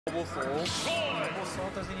Mobile Soul. Mobile Soul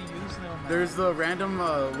doesn't even use Lil Max. There's the random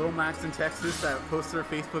Lil Max in Texas that posted their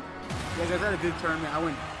Facebook. Yeah, guys, I had a good tournament. I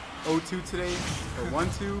went 0-2 today, or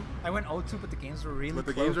 1-2. I went 0-2, but the games were really close.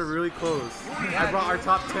 But the games were really close. Yeah, I brought our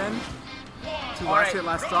top 10 to last hit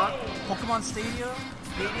last stock. Pokemon Stadium.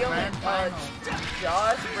 And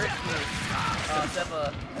Josh versus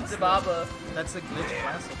Seba. That's the glitch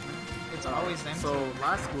classic. It's always them. So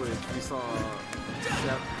last glitch we saw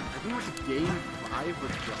Seb, I think it was game 5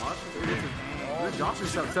 with Josh. Josh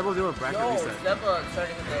and Seba was able to bracket reset. Seba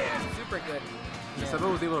starting with a super good. Yeah. Seba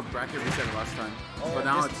was able to bracket reset it last time. But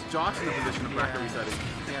now it's Josh in the position of bracket resetting.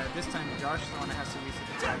 Yeah, this time Josh is the one that has to reset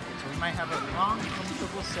the bracket. So we might have a long,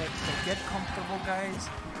 comfortable set. So get comfortable, guys.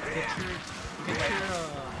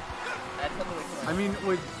 I mean,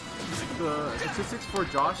 with the statistics for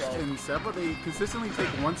Josh and Seba, they consistently take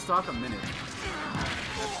 1 stock a minute.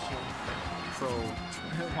 That's true. So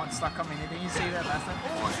 1 stock a minute. Didn't you say that last time?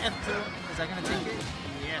 Oh, F2. Is that gonna take it?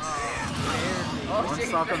 Yes. Oh, 1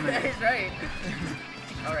 stock a minute. He's right.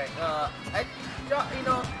 All right. You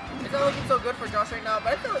know, it's not looking so good for Josh right now,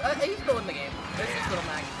 but I feel he's still in the game. This is Little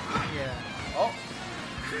Mac. Yeah. Oh.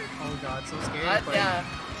 Oh God, so scary. But yeah.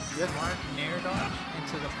 Smart nair dodge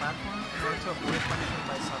into the platform in order to avoid punishment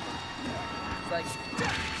by Seba. It's like,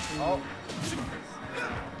 oh.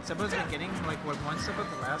 Seba's been getting, like, what one Seba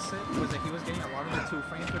the last set was that he was getting a lot of the 2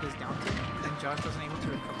 frames with his down tilt, and Josh wasn't able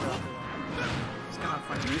to recover after that. It's kind of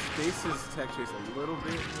funny. He spaces tech chase a little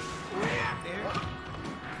bit. There.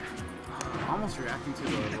 Almost reacting to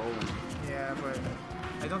the roll. Yeah, but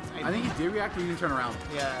I think he did react when he didn't turn around.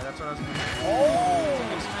 Yeah, that's what I was going to say. Oh!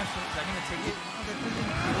 Is that going to take it?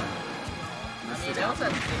 I mean, that was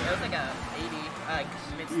like a 80,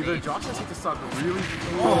 mid-stage. Either Josh has hit the stock really.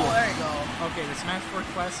 Oh, there you go. Okay, the Smash 4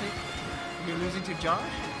 Classic. You're losing to Josh,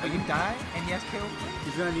 but you die, and he has kill.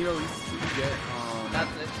 He's gonna need at least to get.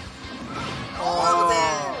 That's it. Oh,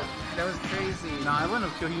 that was crazy. Nah, I wouldn't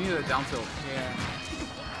have killed. He needed a down tilt. Yeah.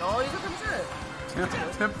 No, he's at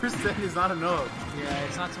 10%. 10% is not enough. Yeah,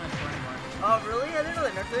 it's not Smash 4 anymore. Oh, really? I didn't know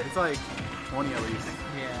they nerfed it. It's like 20 at least.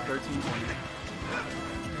 Yeah. 13, 20.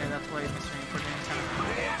 Yeah, that's why Mr. Newport didn't kind of.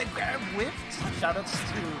 The grab whiffed. Shoutouts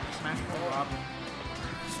to Smash 4 Robin.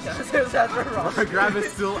 Shoutouts for Robin. Grab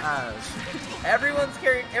is still ass. Everyone's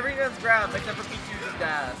grab except for Pichu's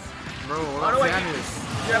ass. Bro, what about Janice?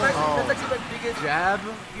 That's actually the biggest jab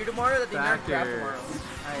here tomorrow that they nerfed grab tomorrow.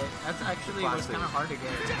 That's actually was kind of hard to get.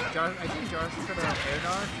 I think Josh could have air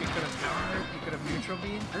dodge, he could have countered, he could have neutral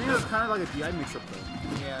beam. I think it was kind of like a DI mix-up though.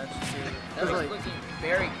 Yeah, that's true. That was like, looking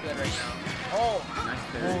very good right now. Oh! Nice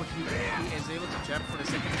parry. Oh, he is able to jump for the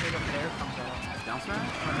second hit of air comes out. Down smash?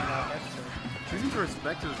 Choosing to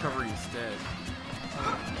respect his recovery instead.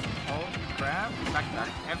 Oh, grab, back,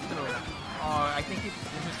 F throw. Oh, I think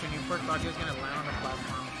Mr. Newport thought he was going to land on the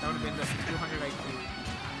platform. That would have been the 200 IQ.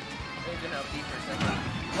 He's going to up deep for a second.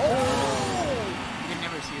 Oh! You can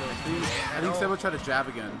never see it. I think Seba tried to jab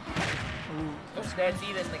again. Ooh. Oh, that's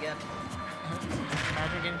even again.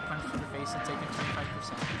 Imagine getting punched in the face and taking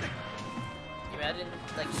 25%. Imagine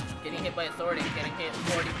like getting hit by a sword and getting hit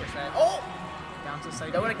 40%. Oh! Down to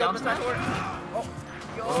side. That would have killed the sword. Oh!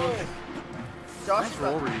 Yo! Josh,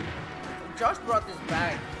 Josh brought this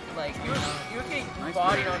back. Like, you were getting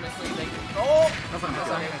bodied, honestly. Like, oh! That's not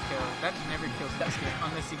gonna kill. That never kills this game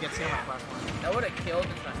unless he gets hit on the platform. That would have killed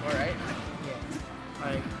the Smash 4, right? Yeah.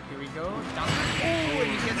 Alright, here we go. Down. Oh,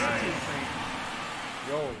 and he gets the 2 frame.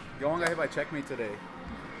 Yo, Yohan got hit by checkmate today.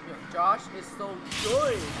 Yo, Josh is so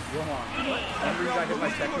good. Yohan, remember you got hit by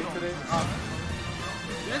checkmate today?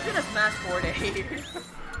 It's been a Smash 4 day.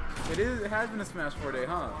 It has been a Smash 4 day,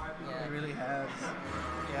 huh? Yeah, it really has.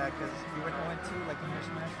 Yeah, because you went 0-2 like in your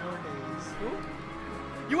Smash 4 days. Ooh.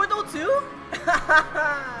 You went 0-2?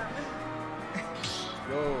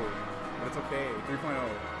 Yo, but it's okay. 3.0.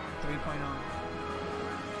 3.0.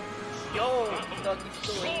 Yo, Doug, you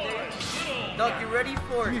still in there? Doug, you ready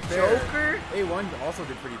for Joker? A1 also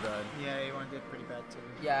did pretty bad. Yeah, A1 did pretty bad too.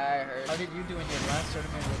 Yeah, I heard. How did you do in your last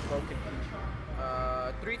tournament with Broken Peach?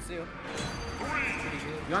 3-2. Pretty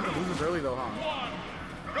good. You got the losers early though, huh?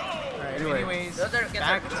 Alright, anyways,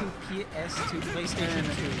 back to PS2, PlayStation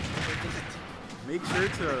 2. Make sure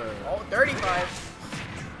to... Oh, 35.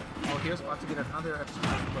 Oh, he was about to get another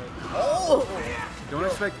episode, but... Oh! Don't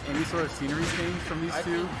expect any sort of scenery change from these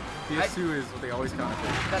two. PS2 is what they always count for.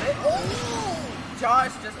 Is that it? Oh!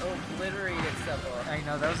 Josh just obliterated Seba. I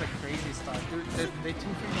know, that was a crazy start. Dude, they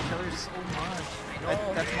two-frame each other so much.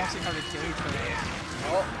 That's mostly how they kill each other.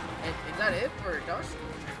 Oh, is that it for Josh?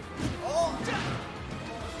 Oh!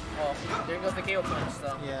 Oh, there goes the KO punch,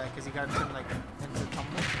 so. Yeah, because he got into, like, into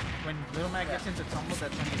tumble. When Little Mac gets into tumble,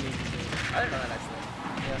 that's when he loses it. I didn't know that actually.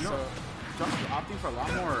 Yeah, You so know, Josh is opting for a lot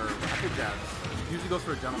more rapid jabs. He usually goes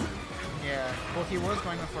for a gentleman. yeah. Well, he was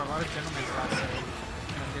going for a lot of gentlemen's last set,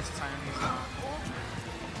 and this time he's not. I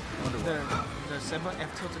wonder why. The Seba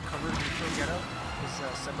F tilt to cover neutral getup is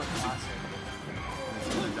Seba classic.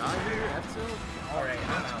 He's gonna die here, F-tilt? Alright,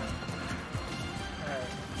 I'm out.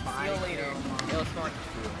 See you later. It was fun.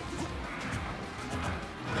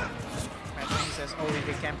 My thing says, oh,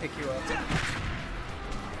 they can't pick you up.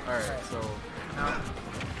 Alright, so...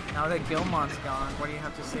 Now that Gilmon's gone, what do you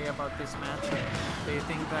have to say about this matchup? Do you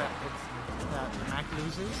think that Mac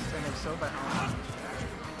loses? And if so, by how much?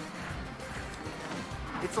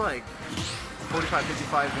 It's like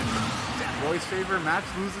 45-55 in Roy's favor. Max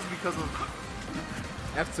loses because of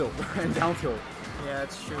F-tilt and down tilt. Yeah,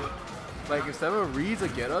 that's true. Like if Seba reads a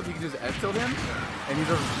get up, you can just F-tilt him, and he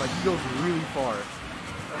goes really far.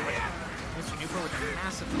 Mr. Newport with a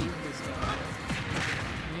massive lead this game.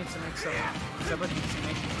 He needs to make some. Seba needs to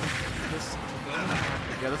make this game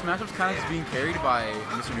happen. Yeah, this matchup's kind of just being carried by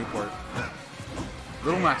Mr. Newport.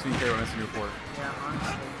 Little Max being carried by Mr. Newport. Yeah,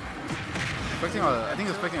 honestly. I think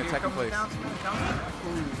expecting a second place. He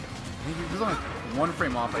was only one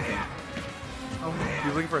frame off, I think. Oh, He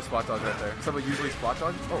was looking for a spot dodge right there. Seba usually spot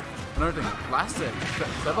dodge. Oh, another thing. Last set,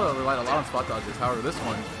 Seba relied a lot on spot dodges. However, this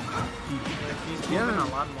one, he's he moving hasn't,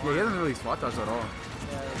 a lot more. yeah, he hasn't really spot dodged at all.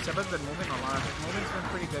 Yeah, Seba's been moving a lot. His movement's been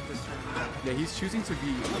pretty good this turn. Yeah, he's choosing to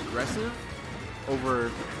be aggressive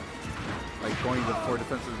over like going for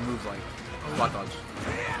defensive moves like spot dodge.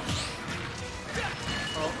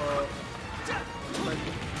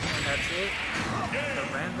 And that's it. The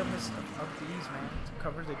randomness of these, man, to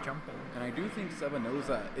cover the jumping. And I do think Seba knows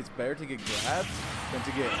that it's better to get grabbed than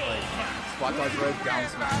to get like spot dodge red, down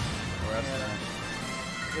smash, or F smash.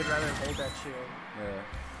 They'd rather hold that shield. Yeah.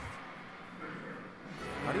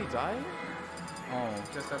 How do you die? Oh,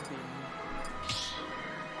 Just up the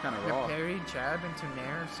kind of the raw. parry, jab into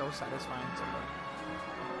nair, so satisfying to me.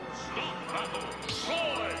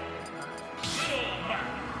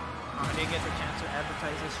 I didn't get the chance to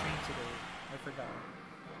advertise this stream today. I forgot.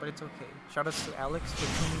 But it's okay. Shout outs to Alex for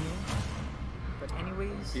tuning in. But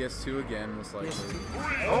anyways, PS2 again, most likely. PS2.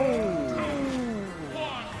 Oh!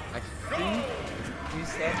 I think You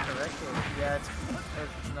stand corrected. Yeah, it's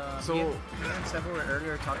So- me and Seba were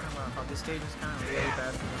earlier talking about how this stage is kind of really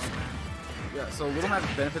bad for this man. yeah. So Little Mac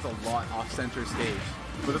benefits a lot off center stage,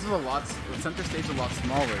 but this is the center stage is a lot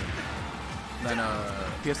smaller than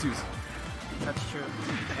PS2's. That's true.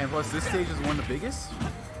 And plus, this stage is one of the biggest.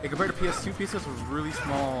 And compared to PS2, PS2 was really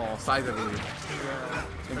small size, I believe. Yeah.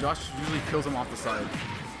 And Josh usually kills him off the side.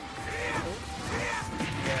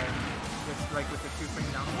 Yeah. With the 2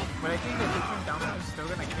 frame down. But I think the 2 frame down is still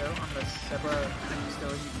gonna kill unless Seba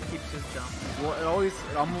still keeps his jump. Well, it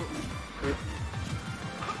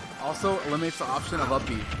also eliminates the option of up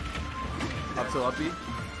B. Up to up B.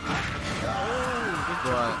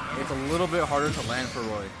 But it's a little bit harder to land for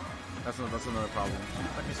Roy. That's another problem.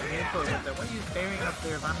 But Mr. Newport with the, what are you staring up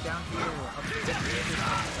there if I'm down here? Up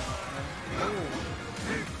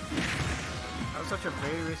that was such a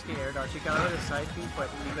very risky air dodge. He got out of the side beat, but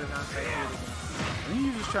he could have gone side beat again. I think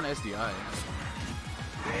you're just trying to SDI.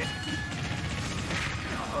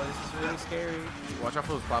 Oh, this is really scary. Watch out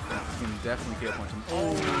for those platforms. You can definitely KO punch him.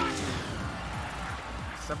 Oh!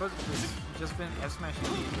 Seba's just been F smashing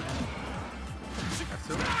these, man.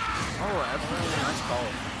 F2? Oh, F2. Nice call.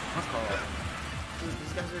 Nice call. Dude,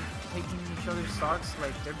 these guys are taking each other's stocks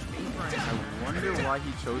like they're vaporizing. I wonder why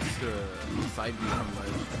he chose to side B from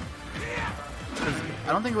ledge. Because I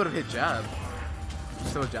don't think it would have hit jab.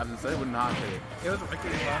 So jabs instead, it would not hit it. It was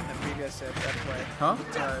wicked long the previous set, that's why. Huh?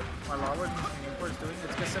 While Lawwood and Newport's doing it,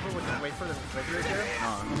 it's because Seba would wait for the regular gear,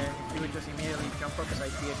 and then he would just immediately jump up side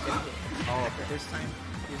B and get it. Oh, But this time,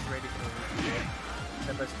 he's ready for it.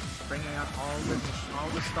 Seba's bringing out all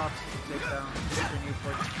the stops to take down Mr.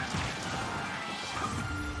 Newport's match.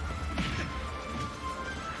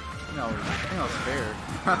 No, I think that was fair.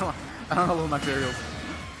 I don't know Little Mac varials.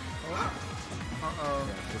 Uh-oh.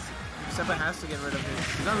 Yeah, Seba has to get rid of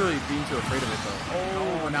his... he's not really being too afraid of it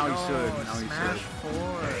though. Oh, now he should. Now he Smash should. 4.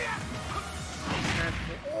 Smash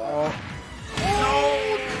 4. Oh.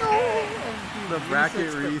 No! The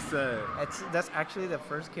bracket reset. That's actually the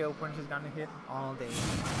first KO punch he's gotten hit all day.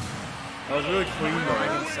 That was really clean though.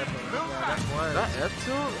 Against Seba. Yeah, that was. That F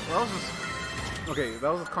tilt? That was just... Okay,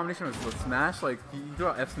 that was a combination with smash, like he threw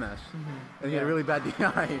out F smash. And he had a really bad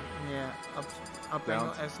DI. Yeah, up Down.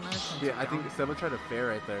 angle F smash. Yeah, I think Seba tried to fair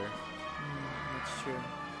right there. That's true.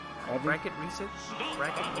 think- Bracket reset?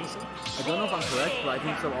 Bracket reset? I don't know if I'm correct, but I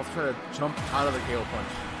think Seba also tried to jump out of the KO punch.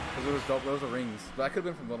 Because there was the rings. But that could have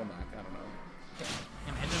been from Little Mac, I don't know.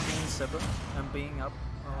 Imagine being Seba and being up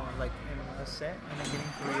like in a set and then getting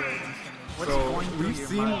 3-0 instantly? What's So going through we've your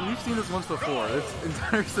seen mind? this once before. This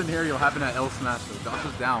entire scenario happened at L Smash. So Josh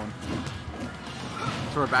was down.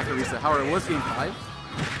 So we're back to reset. However, it was game 5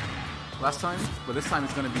 last time, but this time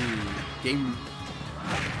it's gonna be game.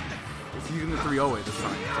 It's using the 3-0 way this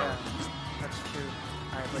time. Yeah, that's true.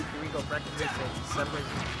 Alright, but here we go. Bracket reset. Seba's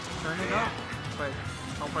turning up, but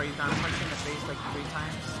so far he's not punched in the face like 3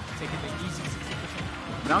 times, taking the easy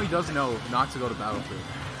 60%. Now he does know not to go to Battlefield.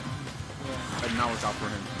 Yeah. And now it's out for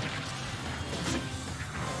him.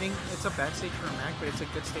 I think it's a bad stage for Mac, but it's a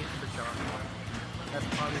good stage for John. That's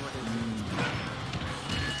probably what it is.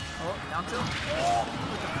 Oh, down tilt.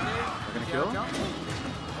 They're gonna kill?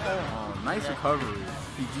 Oh, nice recovery.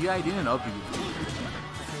 He DI'd in an up B. Ooh,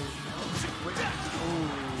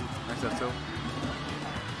 nice up tilt.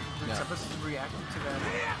 Yeah. Seba's reacting to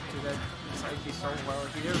that side B so well.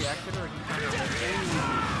 He either reacted or he kind of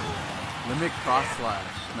Limit cross slash,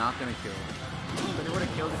 not gonna kill. But it would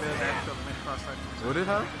have killed a bit of actual limit cross slash. Would it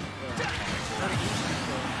have? Yeah. Not an easy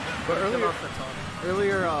kill. But Kill off the top.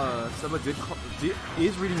 earlier, Seba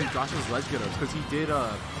is reading Josh's ledge get-ups because he did,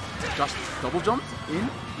 Josh double jumped in,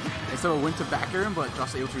 and Seba went to back air him, but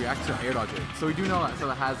Josh was able to react to an air dodge it. So we do know that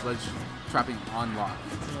Seba has ledge trapping on lock.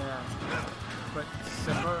 Yeah. But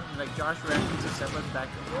Seba, like Josh reacting to Seba's back.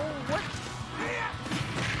 Oh, what?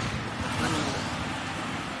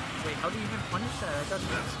 Wait, how do you even punish that? I thought it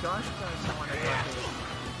was Josh or someone that got it.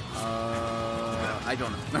 I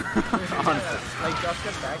don't know. Honestly. Like Josh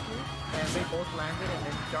got back here, and they both landed, and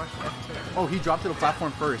then Josh F2. Oh, he dropped to the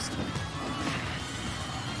platform first.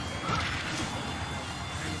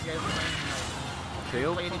 These guys are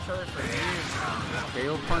Tail, playing each other for years.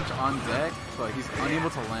 tail punch on deck, but he's unable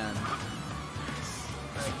to land.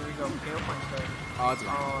 Alright, here we go. KO punch though. Oh, it's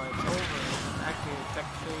gone. Oh, it's over. Back here, check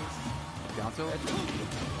face. Down tilt?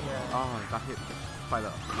 Yeah. Oh, I got hit by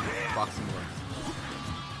the boxing gloves.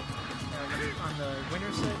 On the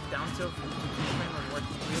winner set, down tilt from T-Frame was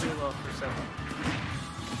working really well for Seba.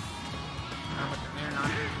 With the mirror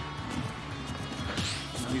knocker.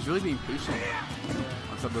 He's really being patient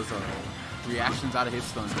on some of those reactions out of his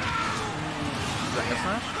stun. Is that F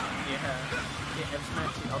smash? Yeah. Yeah, F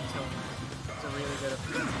smash the up tilt. It's a really good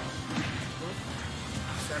approach.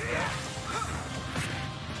 Step back.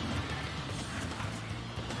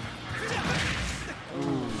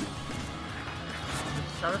 Ooh.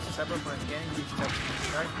 Shout out to Seba for getting these steps.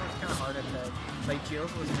 Right, was kind of hard at that. Like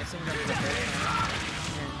Jills was missing them the first time,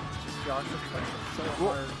 and just Josh was punching so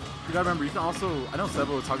hard. You gotta remember, you can also, I know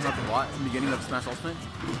Seba was talking about this a lot in the beginning of Smash Ultimate.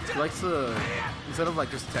 He likes to, instead of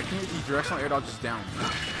like just teching it, he directional air dodges down.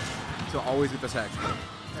 So always get the tech. KO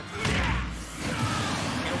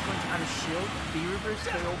punch out of shield, B reverse,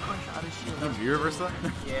 KO punch out of shield. Can you reverse that?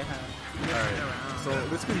 Yeah. Alright, so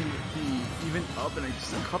this can be even up and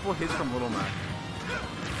just a couple hits from Little Mac.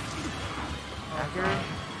 Accurate,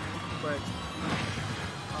 but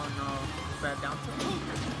oh no, bad down tilt.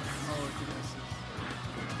 Oh, goodness.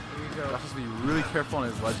 Here we go. Josh has to be really careful on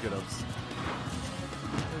his ledge get-ups.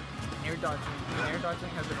 Air dodging. Air dodging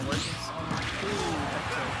has been working so much. Ooh,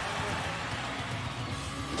 that's it.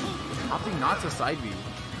 Opting not to side B.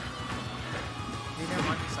 He didn't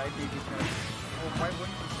want to side B because, why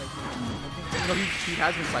wouldn't he side B? No, he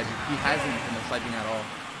has been side B. He hasn't been side B at all.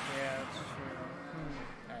 Yeah, that's true.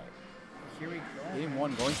 Alright, here we go. Game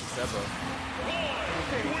 1 going to Seba.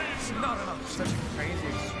 No. Such a crazy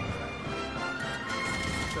exchange.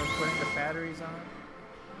 So putting the batteries on,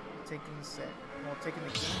 taking the set, well, taking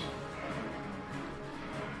the game.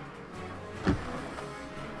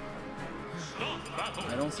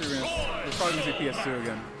 I don't see we're probably gonna see PS2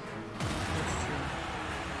 again. That's true.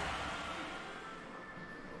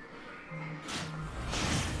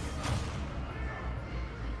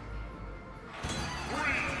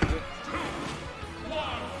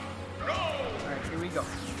 Alright, here we go.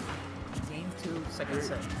 Game 2, second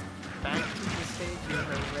set. Back to the stage, you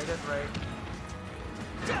heard right at right.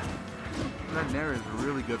 That Nair is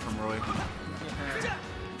really good from Roy. Yeah.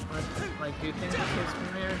 Like, do you think this is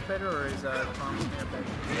Nair is better or is Tom's Nair better?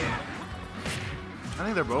 I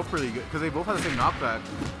think they're both really good because they both have the same knockback.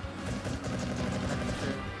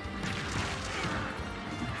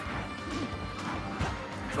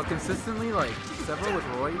 But consistently, like Seba with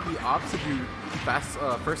Roy, he opts to do fast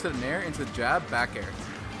first hit Nair into jab, back air.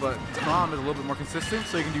 But Tom is a little bit more consistent,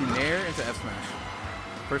 so he can do Nair into F smash.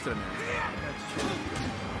 First hit Nair. That's true.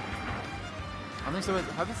 I think Seba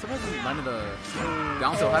hasn't landed a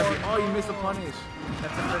down tilt. Oh, you missed the punish.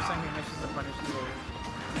 That's the first time he misses the punish too.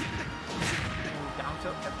 Down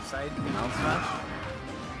tilt at the side. Down smash.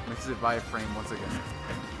 Misses it by a frame once again.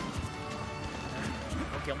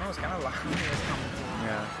 Gilman was kind of lucky in this competition.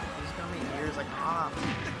 Yeah. He's gonna make ears like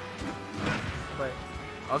but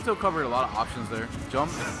I'll still covered a lot of options there.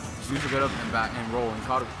 Jump, use a get up and back and roll and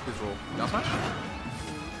caught his roll. Down smash?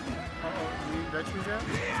 retro jab? I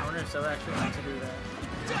wonder if Seba actually wants to do that.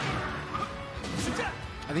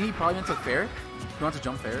 I think he probably meant to fair. He wants to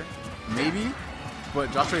jump fair. Maybe.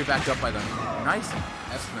 But Josh already backed up by then. Nice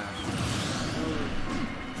F smash.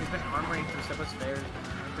 He's been armoring through Seba's fairs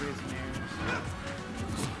and through his snares.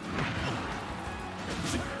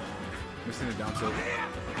 Missing it down tilt.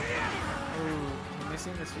 Ooh,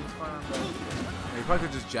 missing the sweet spot on the... Yeah, he probably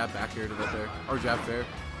could just jab back here to get there. Or jab fair.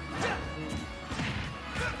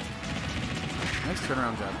 Nice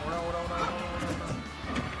turnaround jab.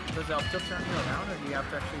 Does the up tilt turn you around, or do you have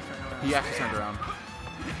to actually turn around? He actually turned around.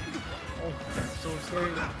 Oh, so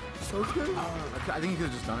scary. So scary. I think he could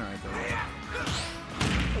have just done it right there.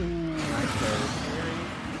 Ooh. Nice play.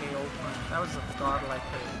 KO punch. That was a godlike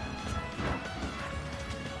play.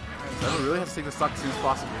 Seba really has to take the stock as soon as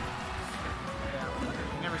possible. Yeah,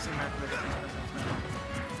 you never seen that with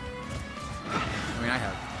I mean, I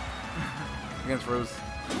have. Against Rose.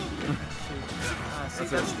 See,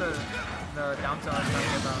 that's the down tilt I was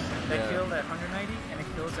talking about. That Yeah. killed at 190 and it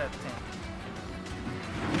kills at 10.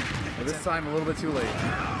 But this time, a little bit too late.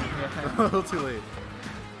 Yeah. A little too late.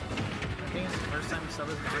 I think it's the first time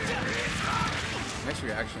Seba's doing it. Nice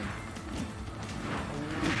reaction.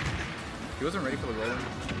 He wasn't ready for the rolling.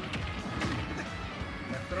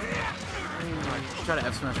 Left throw? Try to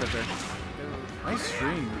F smash right there. Dude. Nice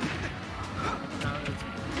string. Now it's...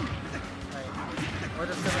 Right. What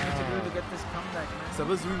does Seba need to do to get this comeback, man?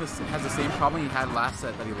 Seba's doing this, has the same problem he had last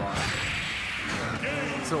set that he lost.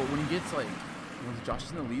 So when he gets like, when Josh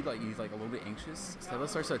is in the lead, like he's like a little bit anxious, Seba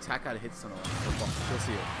starts to attack out of hits tunnel. You'll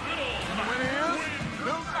see it.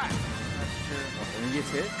 That's true. When he gets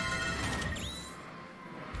hit,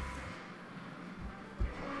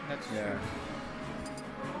 That's true. yeah.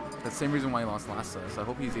 That's the same reason why he lost last set. So I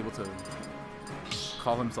hope he's able to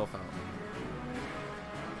call himself out.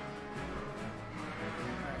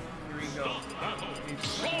 Alright, here we go.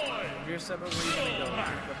 If you're Seba, where are you gonna go?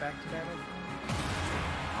 Go back to that?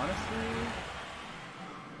 Honestly,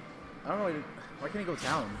 I don't know. Why can't he go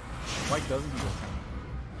town? Why doesn't he go town?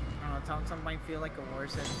 I don't know, Townsend might feel like a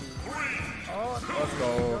worse SD. Oh, Let's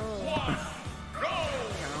go.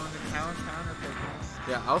 Counter fitness.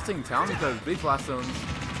 Yeah, I was thinking town because big blast zones,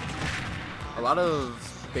 a lot of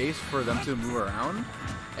space for them to move around,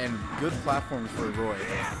 and good platforms for Roy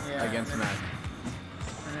against Mac.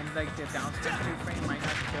 And then like the down tilt 2-frame might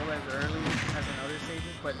not kill as early as in other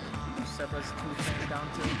stages, but Seba's 2-frame down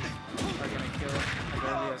tilts are gonna kill as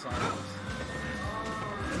early as always.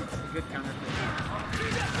 A good counter play.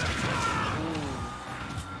 Ooh.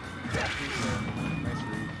 Nice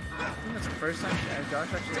read. I think that's the first time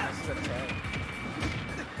Josh actually messes up tag.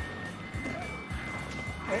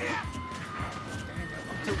 Oh! Damn,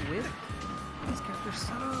 up to whip? This character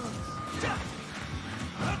sucks.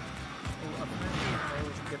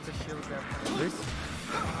 Get the shield grab. There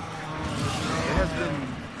has been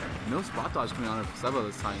no spot dodge coming out of Seba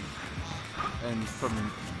this time. And from,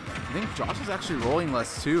 I think Josh is actually rolling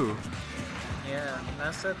less too. Yeah,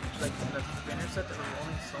 that set, like the spinner set, they were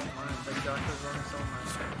rolling so much. Like Josh was rolling so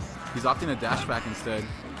much. He's opting a dash back instead.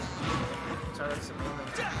 Sorry, that's a melee.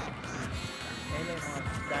 Melee on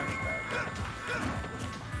dash back.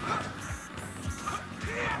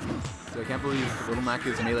 So I can't believe Little Mac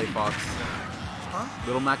is Melee Fox. Huh?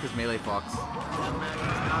 Little Mac is Melee Fox. Little Mac is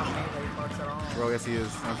not melee fox at all. Bro, yes he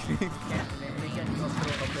is. I'm kidding. He can't go up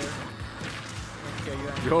there. Kill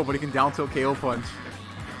you. Yo, but he can down tilt KO punch.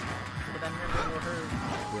 But that never will hurt.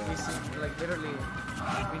 Yeah. We see, like literally,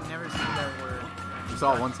 we never see that word. We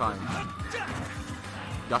saw it one time.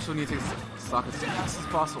 Josh will need to take stock as fast as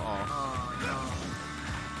possible. Oh no.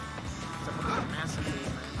 It's a massive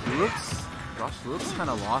lead, man. Josh looks kind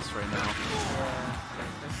of lost right now. Yeah.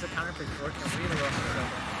 This is a counter pick working really well for Seba.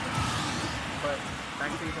 But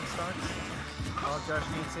back to even starts. All Josh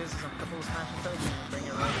needs is a couple of smash attacks and bring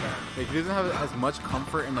it right back. Like, he doesn't have as much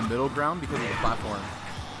comfort in the middle ground because of the platform.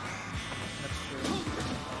 That's true.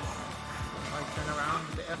 Like turn around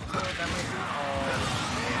with the F tilt, that might be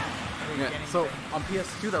Yeah, so on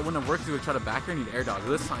PS2 that wouldn't have worked. He would try to back air and he'd air dodge.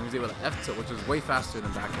 This time he's able to F tilt, which is way faster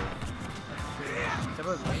than back air. Seba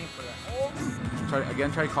was waiting for that.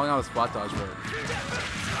 Try calling out a spot dodge, but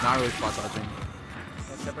not really spot dodging.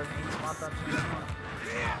 Yeah, Seba needs spot dodging.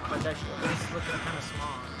 But that shield is looking kind of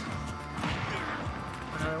small.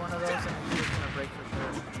 Another one of those and he's just gonna break for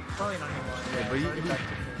sure. Probably not anymore. Yeah, but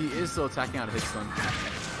he is still attacking out of his stun.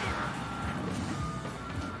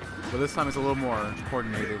 But this time it's a little more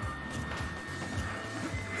coordinated.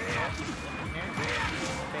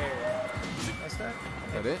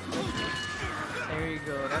 that it? There you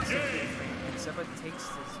go. That's the free frame. And Seba takes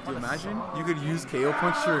this. Dude, imagine you could use KO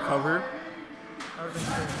punch to recover. That would have been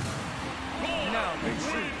good. No, but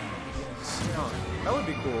shoot. That would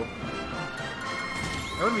be cool.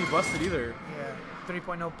 That wouldn't be busted either. Yeah.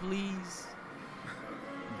 3.0, please.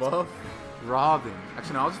 Buff Robin.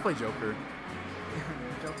 Actually, no, I'll just play Joker.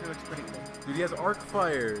 Joker looks pretty cool. Dude, he has Arc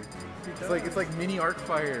Fire. It's like mini Arc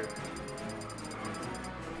Fire.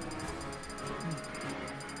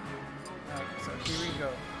 Alright, so here we go.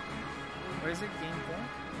 What is it? Game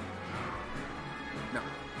 4? No.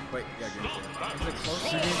 Wait, yeah, game 4. Is it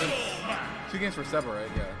close? Two games for Seba,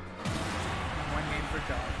 right? Yeah. One game for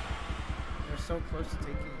Josh. They're so close to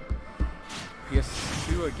taking it.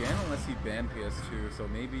 PS2 again, unless he banned PS2. So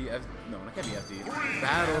maybe no, that can't be FD.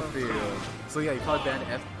 Battlefield. So yeah, he probably banned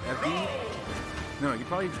FD. No, he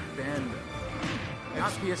probably banned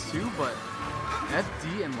not PS2, but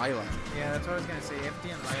FD and Lilac. Yeah, that's what I was gonna say.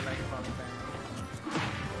 FD and Lilac probably banned.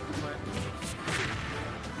 But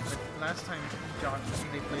last time Josh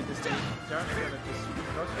they played this game, Josh got it.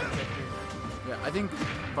 Yeah, I think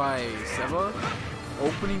by Seba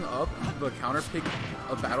opening up the counter pick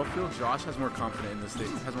of Battlefield, Josh has more confidence in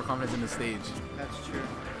the stage. That's true.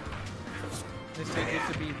 This stage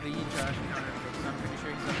used to be the Josh counter pick, so I'm pretty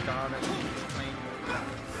sure he's a god at playing with.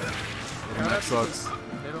 Little Mac sucks.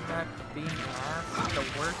 Little Mac being ass, the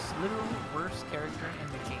literally worst character in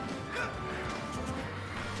the game.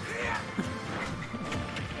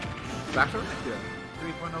 Backdoor? Yeah.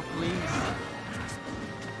 3.0, please.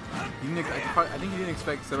 I think he didn't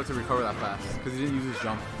expect Seba to recover that fast because he didn't use his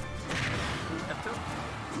jump.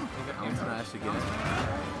 I'm smashed again.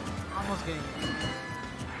 Almost getting it.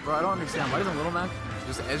 Bro, I don't understand. Why doesn't Little Mac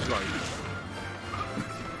just edge guard?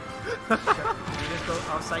 You just go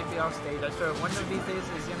outside the off stage. I swear one of these days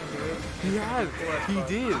he's gonna do it. He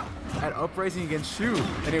did at Uprising against Shu,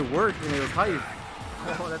 and it worked, and it was hype.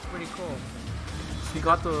 Oh, that's pretty cool. He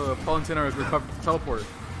got the Valentina teleport.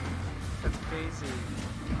 That's crazy.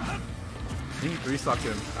 I think he 3-stocked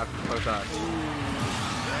him after that.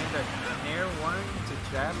 And the Nair 1 to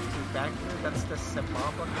jab to back through, that's the Seba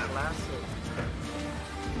classic.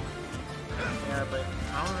 Yeah, but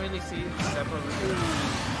I don't really see Seba really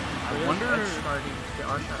starting the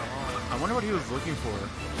arc at all. I wonder what he was looking for,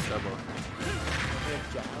 Seba. Maybe a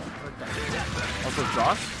jab or that. Also,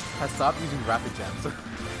 Josh has stopped using rapid jabs.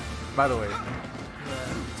 By the way. Yeah.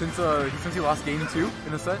 Since he lost game 2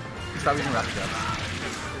 in the set, he stopped using rapid jabs.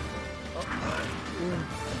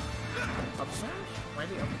 Up smash? Why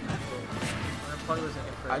did he up smash? Probably was an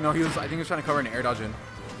hit for I know I think he was trying to cover an air dodge in.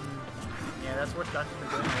 Yeah, that's what Josh has been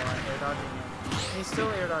doing a lot, air dodging. And he's still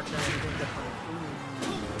air dodging everything different.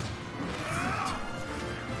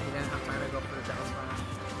 He didn't have time to go for the down smash.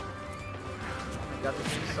 He got the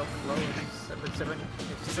game so close. If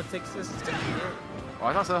Seba takes this, it's gonna be it. Oh,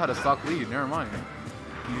 I thought Seba had a stock lead. Never mind.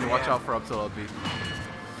 You need to watch out for up till LB.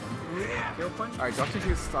 Kill punch? Alright, Josh needs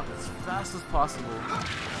to stop as fast as possible.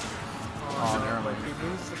 Oh, no, never but mind. he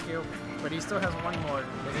loses the kill. But he still has one more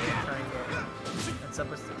that he can try and get. And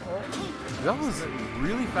Seba's still. Oh! That was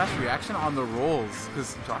really fast reaction on the rolls,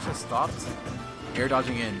 because Josh has stopped air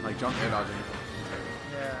dodging in, like jump air dodging.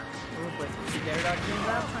 Yeah. Ooh, but he air dodging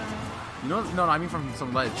that time. You know, no, I mean from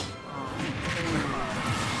some ledge. Oh.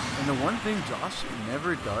 And the one thing Josh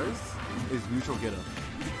never does is neutral get up.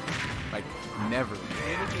 Like, never.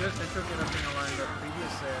 Maybe he was neutral get up in the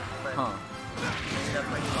previous but maybe that's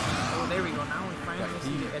why he lost. Oh, there we go. Now we finally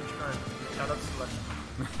see the edge guard. Shout out to Slush.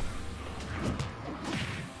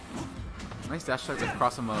 Nice dash attack with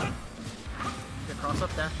cross him up. The cross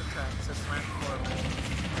up dash attack. It's a smash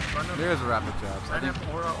forward. There's rapid jabs. I have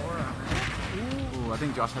aura, man. Ooh, I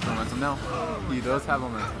think Josh has momentum now. He does have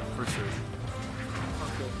momentum, for sure.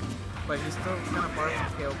 Okay. But he's still kind of far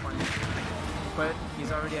from KO point. But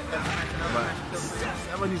he's already at F smash and L smash.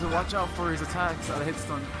 Seba needs to watch out for his attacks out of hit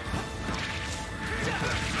stun.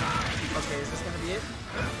 Okay, is this gonna be it?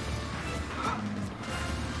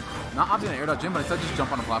 Not opting an air dodge in, but instead just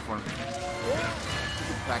jump on a platform.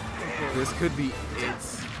 Back. This could be it.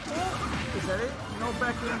 Is that it? No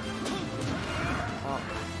back here.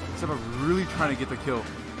 Seba really trying to get the kill.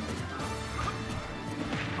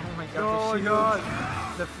 Oh my god. Oh my god.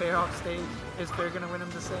 The fair off stage. Is Fair gonna win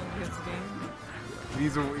him this game?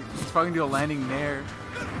 He's probably gonna do a landing Nair.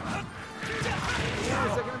 Is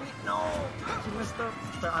that gonna be? No! He messed up.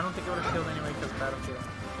 But I don't think it would have killed anyway because Battlefield.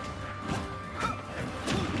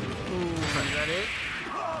 Ooh, is that it?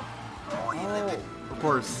 Oh, you lived it. Of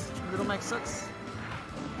course. Little Mac sucks.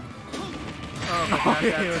 Oh my god,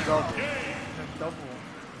 that's double. double.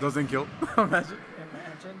 Doesn't kill. Imagine.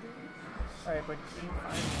 Imagine, dude. Alright, but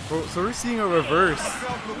Bro, so we're seeing a reverse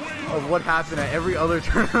of what happened at every other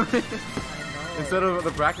tournament. Instead of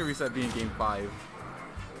the bracket reset being game 5.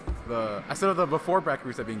 Instead of the before bracket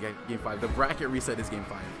reset being game 5, the bracket reset is game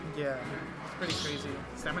 5. Yeah, it's pretty crazy.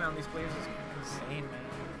 Stamina on these players is insane, man.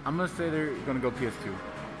 I'm gonna say they're gonna go PS2.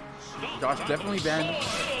 Josh definitely banned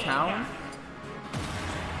Town.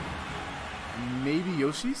 Maybe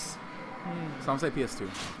Yoshi's? So I'm gonna say PS2.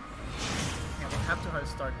 Yeah, they have to hard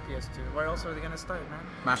start PS2. Where else are they gonna start, man?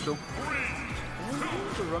 Mashville.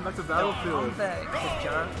 Run back to Battlefield.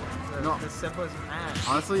 The Seba's mad.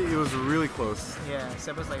 Honestly, it was really close. Yeah,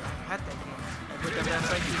 Seba's like, I had that game. And with the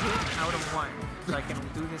best I can hit, I would have won. So I can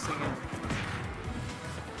do this again.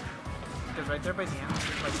 Because right there by the end,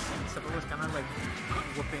 like, Seba was kind of like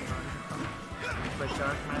whooping on him. But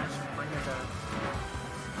Josh managed to bring it up.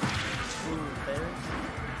 Ooh, Ferris.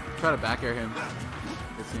 Try to back air him.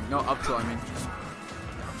 No, up tilt, I mean.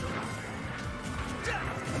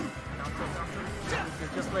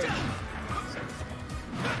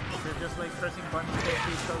 They're just like pressing buttons to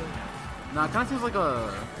each other. Nah, it kind of seems like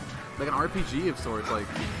an RPG of sorts. Like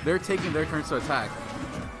they're taking their turns to attack.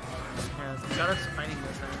 Yeah, shout out to fighting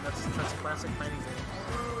this. I mean, that's classic fighting games.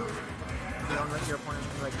 You don't let your opponent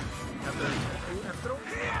like have their throw.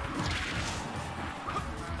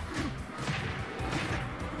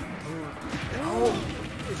 Oh,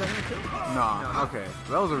 is that gonna kill? Nah, no. Okay.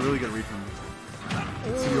 That was a really good read from me.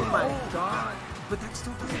 Oh my god. But that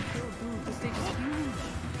still doesn't kill, dude. This stage is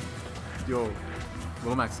huge. Yo,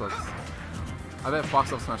 Little Max sucks. I bet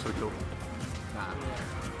Fox Up Smash would have killed him. Nah.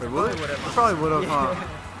 Yeah. Wait, will it? It probably would have, huh?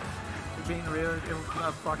 Being real,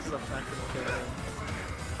 Fox Up Smash would have killed him.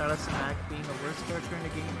 Shout out to Mac being the worst character in the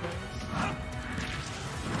game, guys.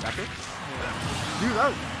 Backer? Yeah. Dude,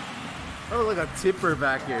 that was like a tipper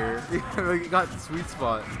back here. Like, he got sweet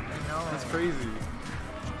spot. I know. That's crazy.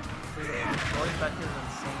 Dude, going back here is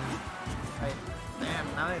insane. Damn,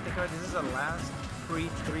 now that I think about it, this is the last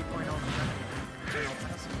pre-3.0 tournament.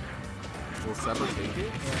 Will Seba take it?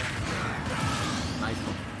 Yeah. Nice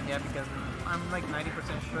one. Yeah, because I'm like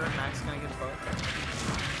 90% sure Mac's gonna get buffed.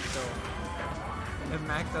 So, if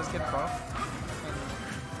Mac does get buffed,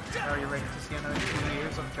 and are you ready to see another 2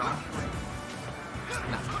 years of Josh?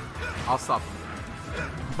 Nah, I'll stop him.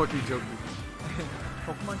 Fucking joking.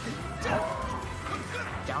 Pokemon shit?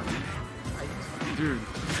 Down. Dude.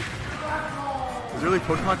 Is it really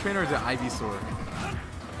Pokemon Trainer or is it Ivysaur?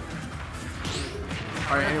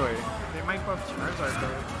 Alright, anyway. They might buff Charizard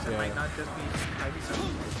though, so it might not just be Ivysaur.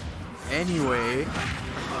 Anyway.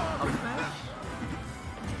 Up smash?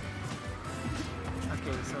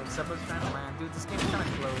 Okay, so Seba's trying to land. Dude, this game's kind of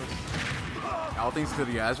close. All things to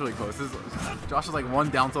the it's really close. Josh is like one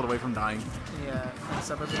down tilt away from dying. Yeah, and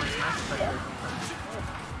Seba's one smash attack.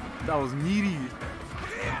 That was meaty.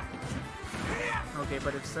 Okay,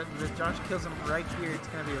 but if Josh kills him right here, it's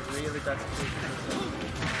gonna be a really bad situation.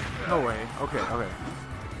 No way. Okay.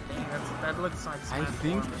 Dang, that looks like I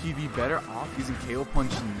think he'd be better off using KO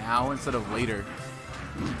Punch now instead of later.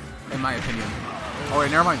 In my opinion. Oh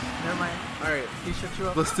wait, never mind. Alright. He should you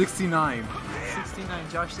up. The 69. 69,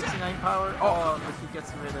 Josh 69 power. Oh, but he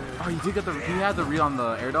gets rid of it. Oh, he had the read on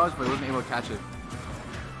the air dodge, but he wasn't able to catch it.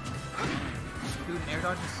 Dude, air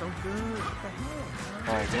dodge is so good. What the hell?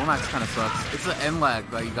 Oh, Lomax kind of sucks. It's the end lag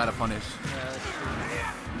that you gotta punish. Yeah, that's true.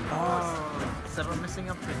 Oh, Seba missing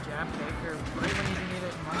up the jab taker right when he needed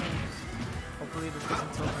it most. Hopefully this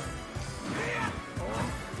doesn't tilt him. Oh,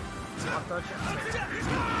 hot dodge.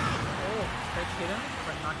 Oh, that hit him,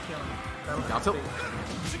 but not kill him. That was down tilt.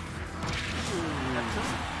 That's it.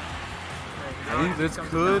 I think this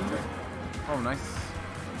could. Oh, nice.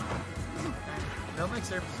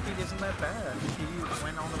 Melmic's air speed isn't that bad. He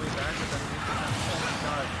went all the way back with that. Oh my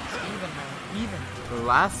god. Even.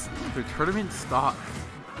 The tournament stopped.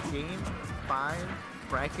 Game 5,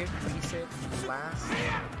 bracket, reset, last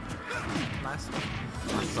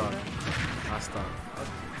stop.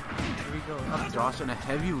 Here we go. Josh in a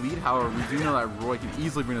heavy lead, however, we do know that Roy can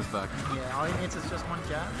easily bring us back. Yeah, all he needs is just one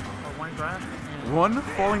jab, or one grab. And one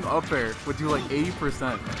falling up air would do like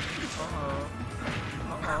 80%.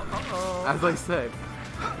 Uh-oh. As I said.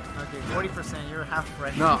 Okay, 40%, you're half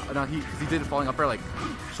right. No, he did falling up air like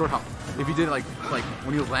short hop. If he did it like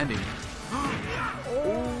when he was landing.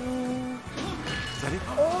 Oh. Is that it?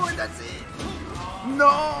 Oh, and that's it.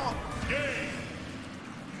 No!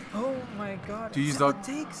 Oh my god. Do you Seba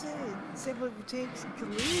takes it. Seba takes it.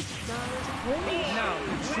 Now,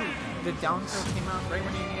 the down throw came out right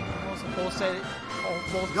when he needed it most. Both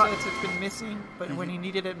sets it's been missing, but when he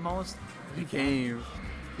needed it most, he came.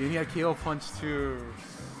 And he had KO punch too.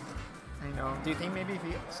 I know. Do you think maybe if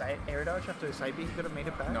he air dodge after the side B, he could have made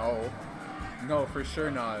it back? No. No, for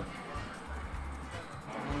sure not.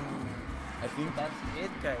 I think That's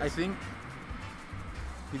it, guys. I think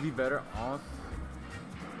he'd be better off.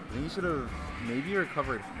 I think he should have maybe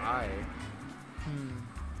recovered high.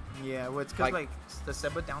 Yeah, well, it's because Like- the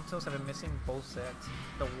Seba down tilts have been missing both sets.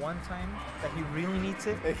 The one time that he really needs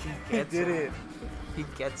it, He gets did it. He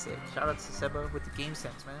gets it. Shout out to Seba with the game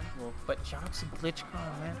sense, man. Well, But shout out to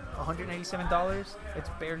GlitchCon, man. $187. It's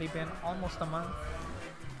barely been almost a month.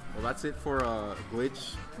 well, that's it for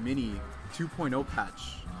Glitch Mini 2.0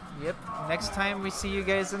 patch. Yep. Next time we see you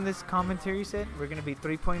guys in this commentary set, we're gonna be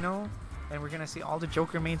 3.0, and we're gonna see all the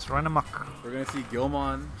Joker mates run amok. We're gonna see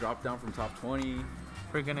Gilmon drop down from top 20.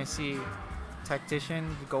 We're gonna see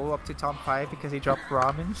Tactician go up to top 5 because he dropped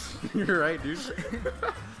Robin. You're right, dude.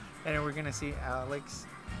 And then we're gonna see Alex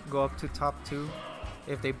go up to top 2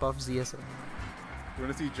 if they buff ZSA. We're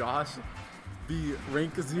gonna see Josh be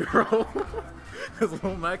rank 0 as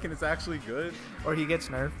Little Mac, and it's actually good. Or he gets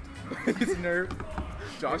nerfed. He's nerfed.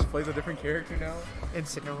 Josh plays a different character now.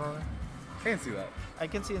 Incineroar. I can see that. I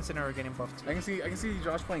can see Incineroar getting buffed too. I can see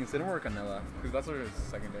Josh playing Cinnamon or Canela because that's what his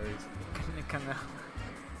secondaries. Kinda.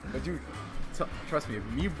 But dude, trust me, if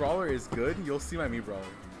Me Brawler is good, you'll see my Me Brawler.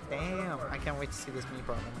 Damn, I can't wait to see this me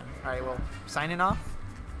problem. Alright, well, signing off.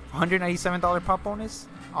 $197 pop bonus,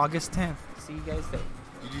 August 10th. See you guys there.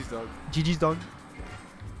 GG's dog. GG's dog.